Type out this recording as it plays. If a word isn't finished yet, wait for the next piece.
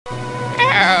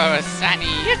Oh, Sonny,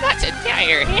 you got to dye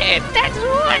your head. That's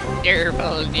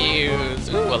wonderful news.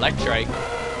 Ooh, Electrike.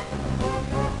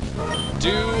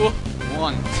 Do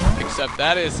want, except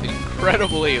that is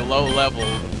incredibly low level.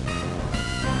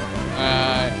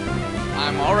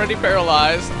 I'm already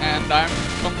paralyzed, and I'm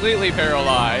completely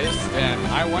paralyzed, and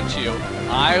I want you.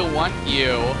 I want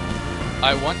you,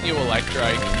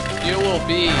 Electrike. You will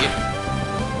be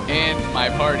in my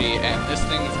party, and this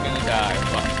thing is gonna die.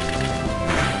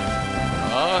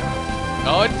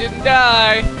 Oh, it didn't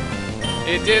die.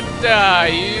 It didn't die.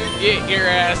 You get your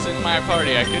ass in my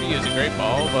party. I could use a Great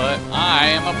Ball, but I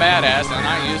am a badass, and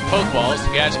I use Pokeballs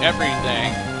to catch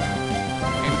everything,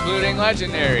 including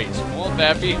legendaries. Won't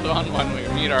that be fun when we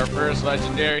meet our first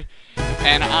legendary?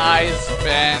 And I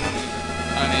spend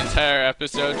an entire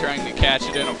episode trying to catch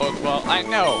it in a Pokeball. I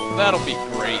know, that'll be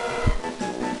great.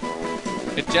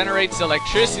 It generates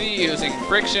electricity using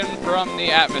friction from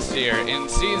the atmosphere. In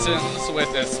seasons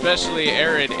with especially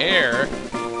arid air,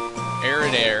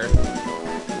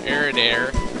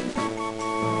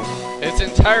 its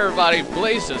entire body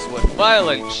blazes with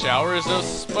violent showers of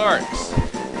sparks.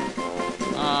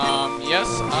 Yes,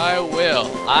 I will.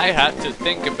 I have to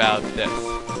think about this.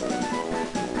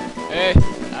 Hey,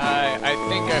 I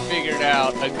think I figured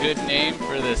out a good name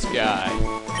for this guy.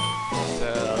 So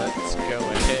let's go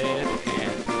ahead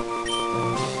and...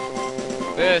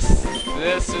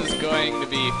 This is going to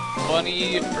be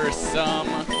funny for some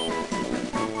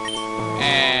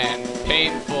and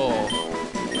painful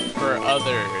for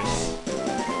others.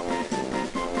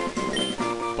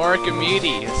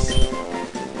 Barkimedes.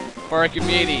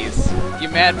 You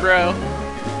mad, bro?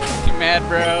 You mad,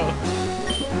 bro?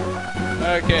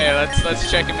 Okay,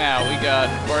 let's check him out. We got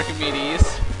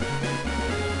Barkimedes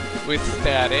with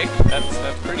static.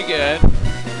 That's pretty good.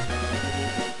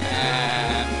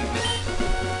 And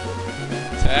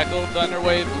tackle,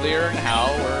 Thunderwave, Leer, and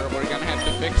Howl. We're gonna have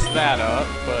to fix that up,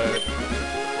 but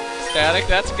static.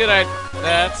 That's a good idea.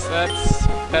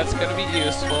 That's gonna be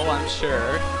useful, I'm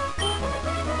sure.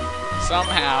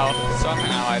 Somehow,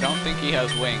 I don't think he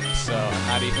has wings, so I'm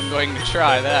not even going to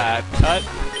try that. Cut?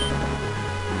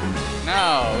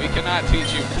 No, we cannot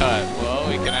teach you cut. Well,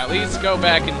 we can at least go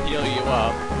back and heal you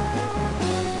up.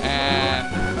 And,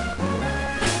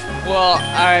 well,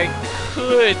 I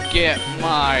could get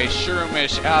my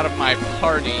Shroomish out of my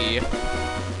party,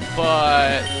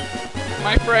 but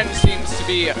my friend seems to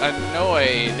be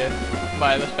annoyed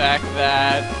by the fact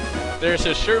that there's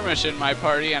a Shroomish in my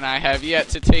party and I have yet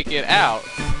to take it out.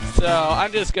 So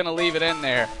I'm just gonna leave it in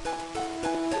there.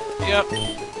 Yep.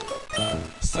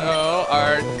 So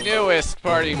our newest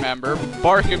party member,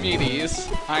 Barkimedes,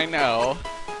 I know.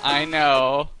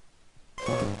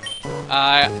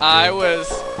 I was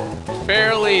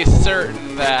fairly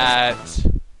certain that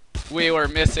we were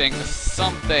missing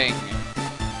something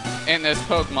in this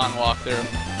Pokemon walkthrough,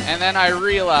 and then I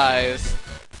realized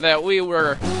that we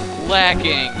were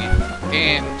lacking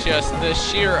in just the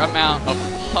sheer amount of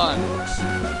puns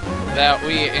that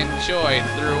we enjoyed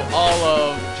through all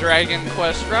of Dragon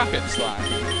Quest Rocket Slime.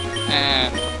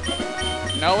 And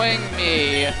knowing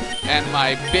me and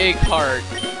my big heart,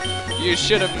 you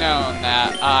should have known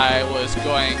that I was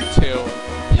going to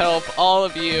help all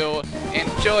of you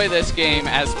enjoy this game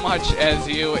as much as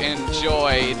you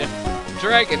enjoyed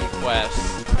Dragon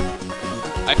Quest.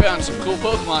 I found some cool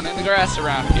Pokemon in the grass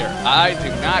around here. I do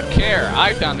not care.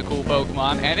 I found a cool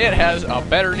Pokemon, and it has a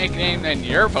better nickname than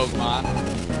your Pokemon.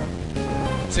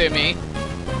 Timmy.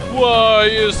 Why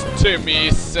is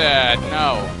Timmy sad?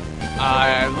 No.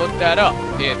 I looked that up.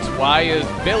 It's why is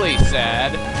Billy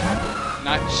sad?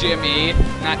 Not Jimmy.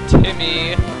 Not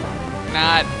Timmy.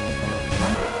 Not...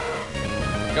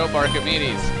 Go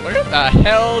Barkimedes. Where the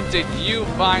hell did you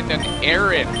find an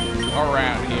Aaron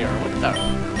around here? What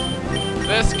the...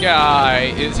 This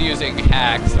guy is using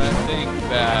hacks. I think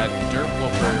that Dirt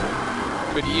Wolfer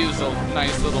could use a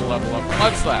nice little level up.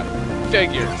 Mud Slap.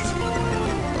 Figures.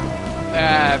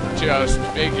 That just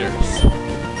figures.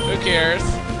 Who cares?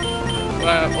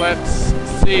 Let's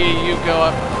see you go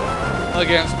up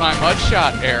against my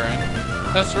Mudshot, Aaron.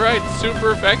 That's right,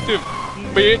 super effective,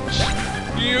 bitch.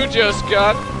 You just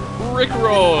got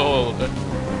rickrolled.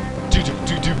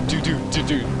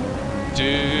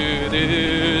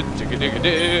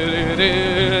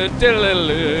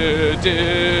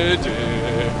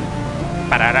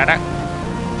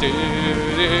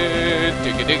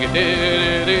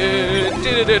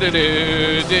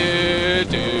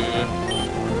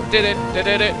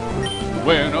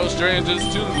 We're no strangers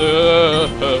to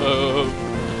love.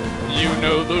 You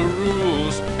know the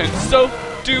rules, and so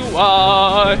do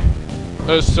I.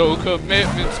 So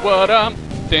commitment's what I'm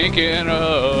thinking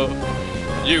of.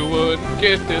 You wouldn't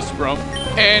get this from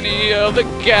any other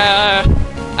guy.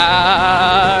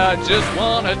 I just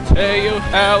wanna tell you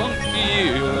how I'm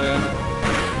feeling.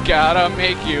 Gotta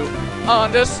make you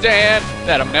understand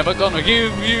that I'm never gonna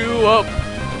give you up.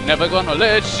 I'm never gonna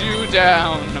let you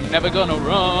down. I'm never gonna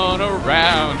run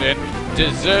around and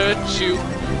desert you.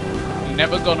 I'm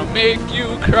never gonna make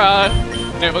you cry.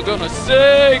 Never gonna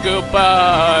say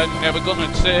goodbye. Never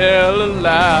gonna tell a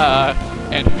lie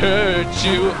and hurt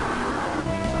you.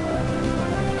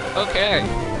 Okay,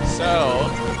 so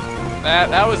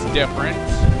that was different.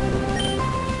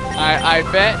 I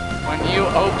bet when you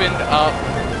opened up,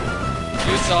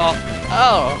 you saw,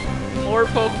 oh, more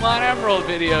Pokemon Emerald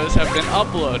videos have been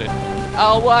uploaded.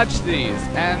 I'll watch these,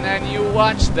 and then you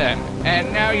watch them,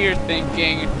 and now you're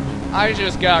thinking, I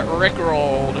just got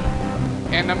rickrolled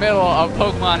in the middle of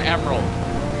Pokemon Emerald.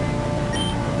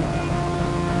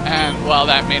 And while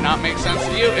that may not make sense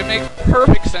to you, it makes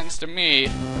perfect sense to me.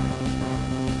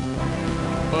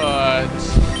 But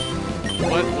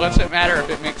what's it matter if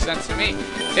it makes sense to me?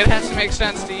 It has to make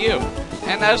sense to you.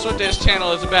 And that's what this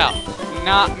channel is about.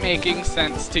 Not making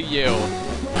sense to you.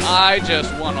 I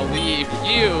just want to leave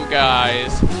you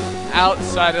guys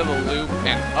outside of the loop,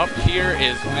 and up here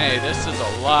is May. This is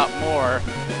a lot more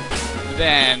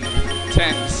than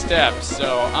 10 steps,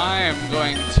 so I am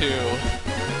going to...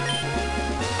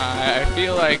 I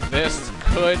feel like this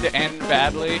could end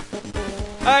badly.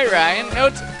 Hi Ryan,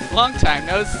 long time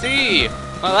no see.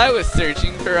 While I was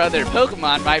searching for other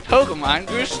Pokemon, my Pokemon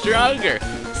grew stronger.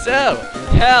 So,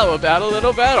 how about a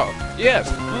little battle?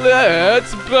 Yes,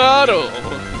 let's battle!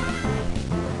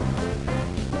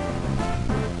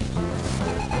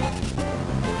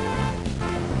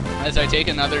 As I take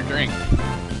another drink.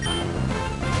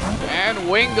 And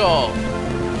Wingull!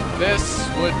 This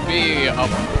would be a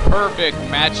perfect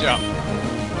matchup.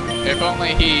 If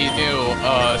only he knew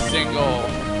a single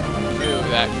move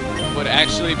that would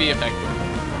actually be effective.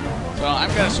 So I'm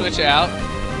gonna switch out.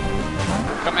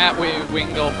 Come at me,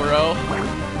 Wingull, bro.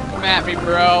 Come at me,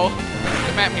 bro.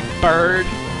 Come at me, bird.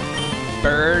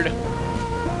 Bird.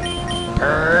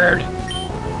 Bird.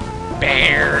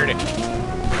 Baird.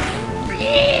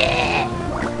 Yeah.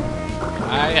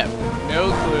 I have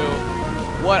no clue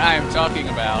what I am talking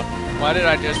about. Why did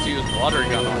I just use water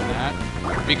gun on that?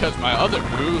 Because my other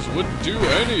moves wouldn't do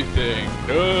anything.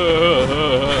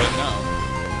 No.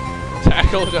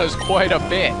 Tackle does quite a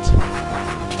bit.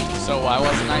 So why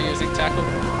wasn't I using tackle?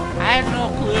 I have no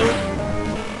clue.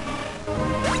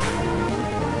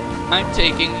 I'm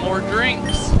taking more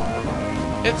drinks.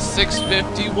 It's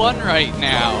 6:51 right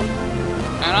now.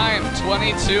 And I am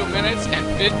 22 minutes and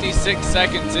 56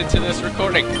 seconds into this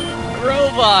recording.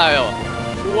 Grovyle!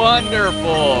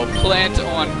 Wonderful plant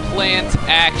on plant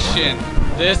action.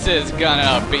 This is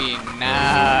gonna be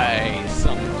nice.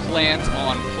 Some plant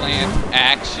on plant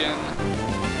action.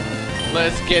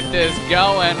 Let's get this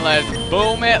going. Let's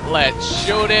boom it. Let's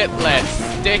shoot it. Let's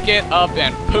stick it up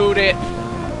and poot it.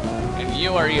 And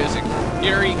you are using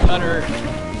Fury Cutter.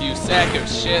 You sack of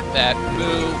shit. That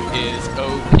move is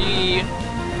OP.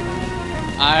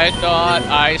 I thought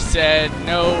I said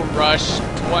no rush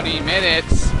 20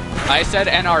 minutes. I said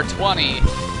NR20.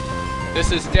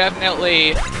 This is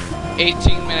definitely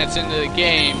 18 minutes into the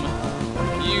game.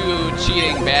 You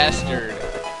cheating bastard.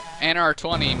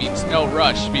 NR20 means no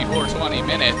rush before 20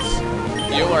 minutes.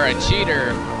 You are a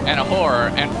cheater and a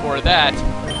whore, and for that,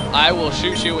 I will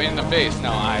shoot you in the face.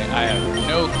 No, I have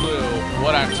no clue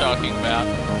what I'm talking about.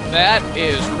 That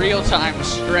is real-time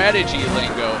strategy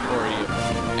lingo for you.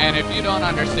 And if you don't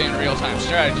understand real-time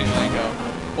strategy lingo,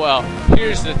 well,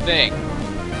 here's the thing.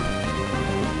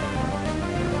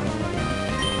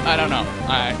 I don't know.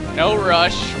 No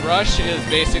rush. Rush is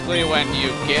basically when you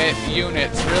get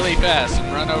units really fast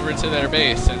and run over to their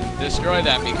base and destroy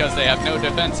them because they have no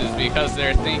defenses, because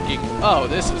they're thinking, oh,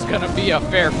 this is gonna be a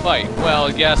fair fight.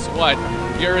 Well, guess what?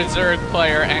 You're a Zerg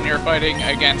player and you're fighting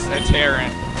against a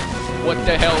Terran. What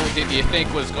the hell did you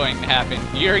think was going to happen?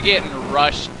 You're getting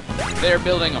rushed. They're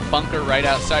building a bunker right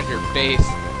outside your base.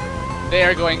 They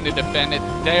are going to defend it.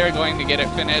 They are going to get it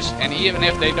finished. And even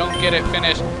if they don't get it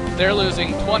finished, they're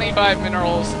losing 25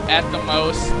 minerals at the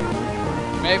most.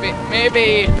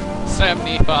 Maybe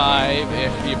 75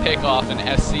 if you pick off an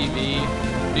SCV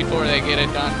before they get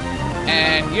it done.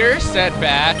 And you're set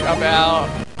back about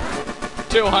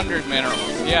 200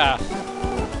 minerals. Yeah.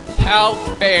 How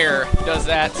fair does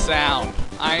that sound?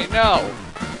 I know.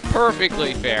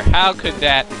 Perfectly fair. How could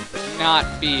that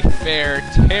not be fair?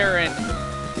 Terran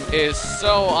is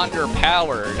so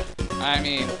underpowered. I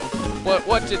mean,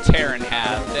 what do Terran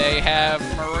have? They have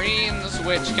Marines,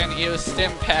 which can use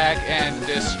Stim Pack and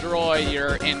destroy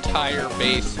your entire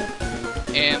base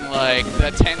in like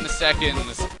the 10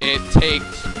 seconds it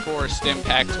takes for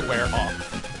Stimpack to wear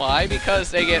off. Why? Because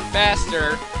they get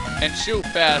faster and shoot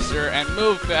faster and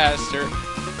move faster,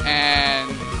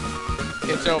 and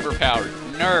it's overpowered.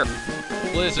 Nerf.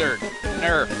 Blizzard.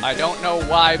 Nerf. I don't know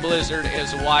why Blizzard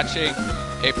is watching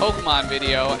a Pokemon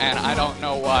video, and I don't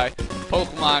know why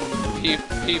Pokemon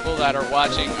people that are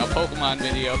watching a Pokemon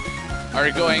video are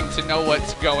going to know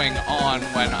what's going on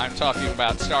when I'm talking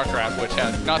about StarCraft, which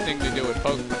has nothing to do with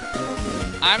Pokemon.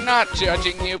 I'm not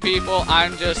judging you people,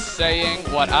 I'm just saying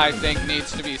what I think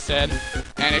needs to be said.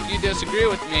 And if you disagree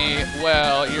with me,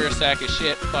 well, you're a sack of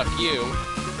shit, fuck you.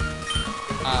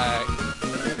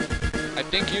 I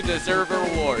think you deserve a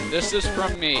reward. This is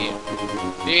from me.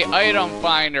 The item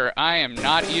finder. I am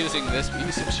not using this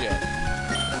piece of shit.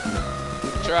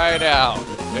 Try it out.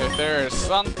 If there is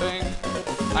something...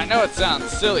 I know it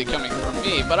sounds silly coming from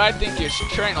me, but I think you should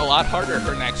train a lot harder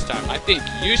for next time. I think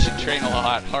you should train a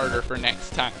lot harder for next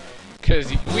time. Because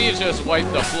we just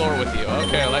wiped the floor with you.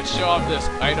 Okay, let's show off this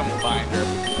item finder.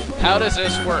 How does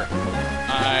this work?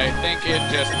 I think it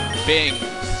just bings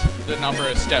the number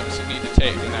of steps you need to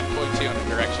take, and that points you in a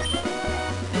direction.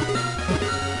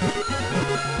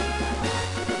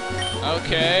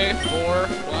 Okay, 4,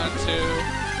 1, 2,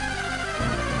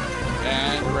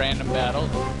 and random battle.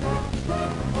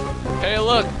 Hey,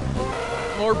 look!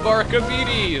 More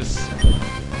Barkimedes!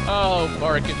 Oh,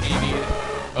 Barkimedes.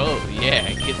 Oh,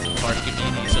 yeah, get some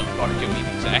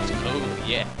Barkimedes action. Oh,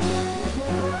 yeah.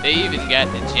 They even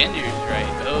got the genders right.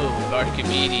 Oh,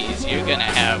 Barkimedes, you're gonna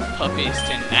have puppies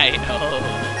tonight. Oh,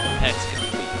 that's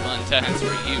gonna be fun times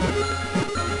for you.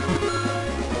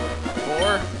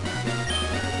 4,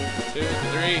 2,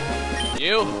 3.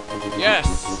 You? Yes!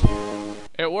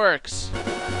 It works.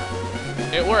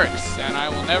 It works, and I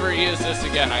will never use this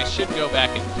again. I should go back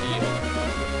and heal.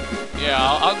 Yeah,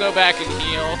 I'll go back and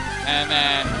heal, and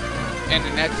then in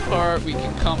the next part we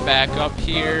can come back up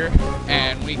here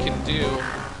and we can do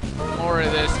more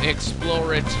of this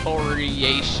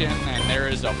exploration. And there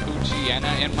is a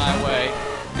Poochyena in my way.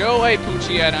 Go away,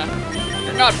 Poochyena.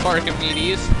 You're not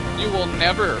Barkimedes. You will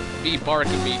never be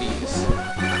Barkimedes.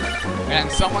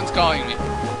 And someone's calling me.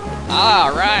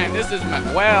 Ah, Ryan, this is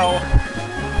Well,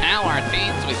 how are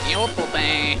things with you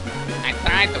today? I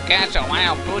tried to catch a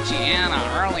wild Poochyena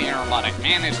earlier, but I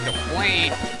managed to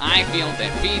flee. I feel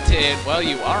defeated. Well,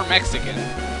 you are Mexican.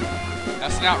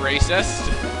 That's not racist.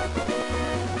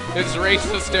 It's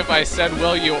racist if I said,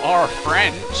 well, you are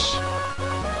French.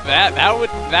 That I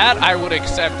would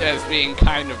accept as being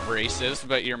kind of racist,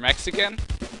 but you're Mexican?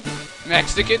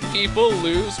 Mexican people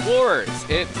lose wars.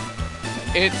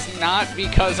 It's not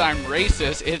because I'm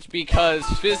racist, it's because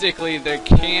physically they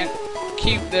can't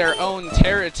keep their own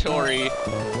territory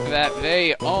that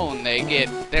they own. They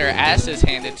get their asses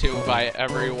handed to by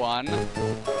everyone.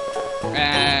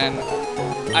 And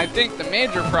I think the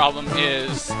major problem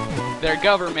is their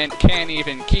government can't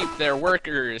even keep their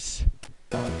workers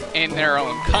in their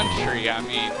own country. I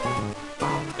mean,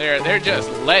 they're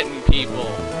just letting people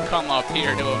come up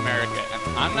here to America.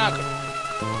 And I'm not...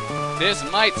 This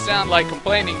might sound like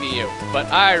complaining to you, but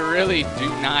I really do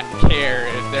not care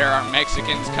if there are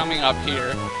Mexicans coming up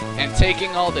here and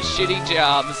taking all the shitty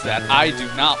jobs that I do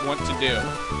not want to do.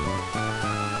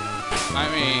 I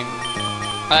mean,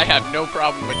 I have no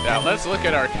problem with that. Let's look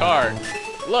at our card.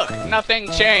 Look, nothing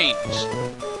changed.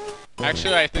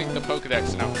 Actually, I think the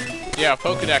Pokedex number. Yeah,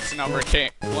 Pokedex number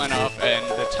went up, and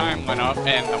the time went up,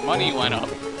 and the money went up.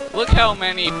 Look how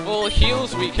many full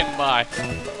heals we can buy.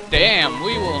 Damn,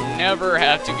 we will never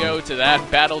have to go to that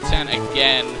battle tent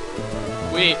again.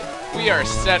 We are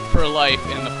set for life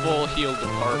in the full heal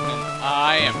department.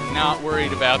 I am not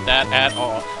worried about that at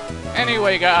all.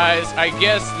 Anyway, guys, I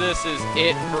guess this is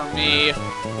it for me.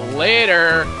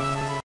 Later.